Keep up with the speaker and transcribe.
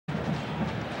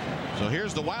So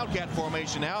here's the Wildcat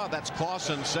formation now. That's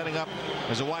Clausen setting up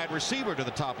as a wide receiver to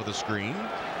the top of the screen.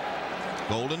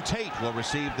 Golden Tate will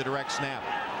receive the direct snap.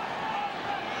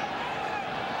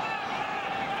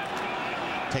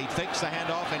 Tate fakes the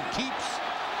handoff and keeps.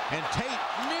 And Tate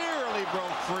nearly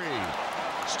broke free.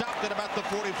 Stopped at about the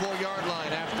 44-yard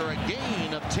line after a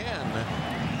gain of 10.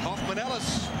 Hoffman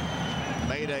Ellis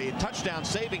made a touchdown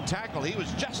saving tackle. He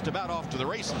was just about off to the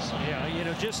races. Yeah, you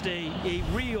know, just a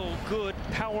real good,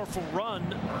 powerful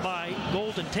run by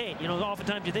Golden Tate. You know,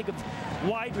 oftentimes you think of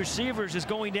wide receivers as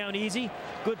going down easy.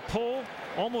 Good pull,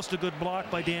 almost a good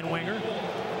block by Dan Wenger.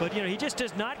 But, you know, he just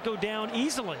does not go down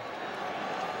easily.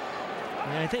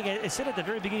 And I think I said at the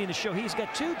very beginning of the show, he's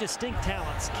got two distinct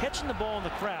talents: catching the ball in the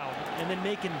crowd and then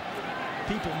making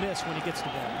people miss when he gets the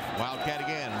ball. Wildcat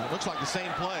again. Looks like the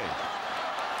same play.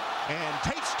 And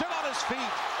Tate still on his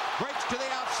feet. Breaks to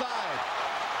the outside.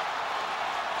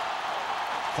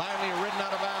 Finally ridden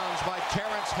out of bounds by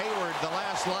Terrence Hayward. The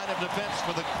last line of defense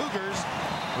for the Cougars.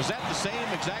 Was that the same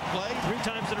exact play? 3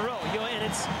 times in a row. You know,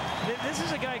 and this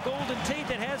is a guy, Golden Tate,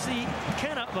 that has the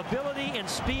kind of ability and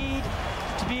speed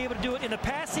to be able to do it in the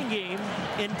passing game.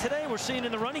 And today we're seeing it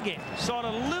in the running game. Saw it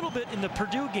a little bit in the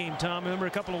Purdue game, Tom, remember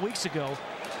a couple of weeks ago.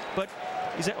 But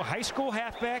he's a high school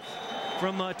halfback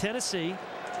from Tennessee.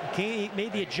 He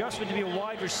made the adjustment to be a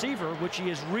wide receiver, which he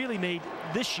has really made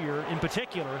this year in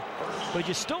particular. But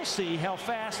you still see how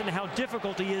fast and how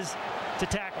difficult he is to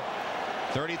tackle.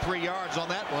 33 yards on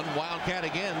that one. Wildcat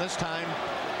again, this time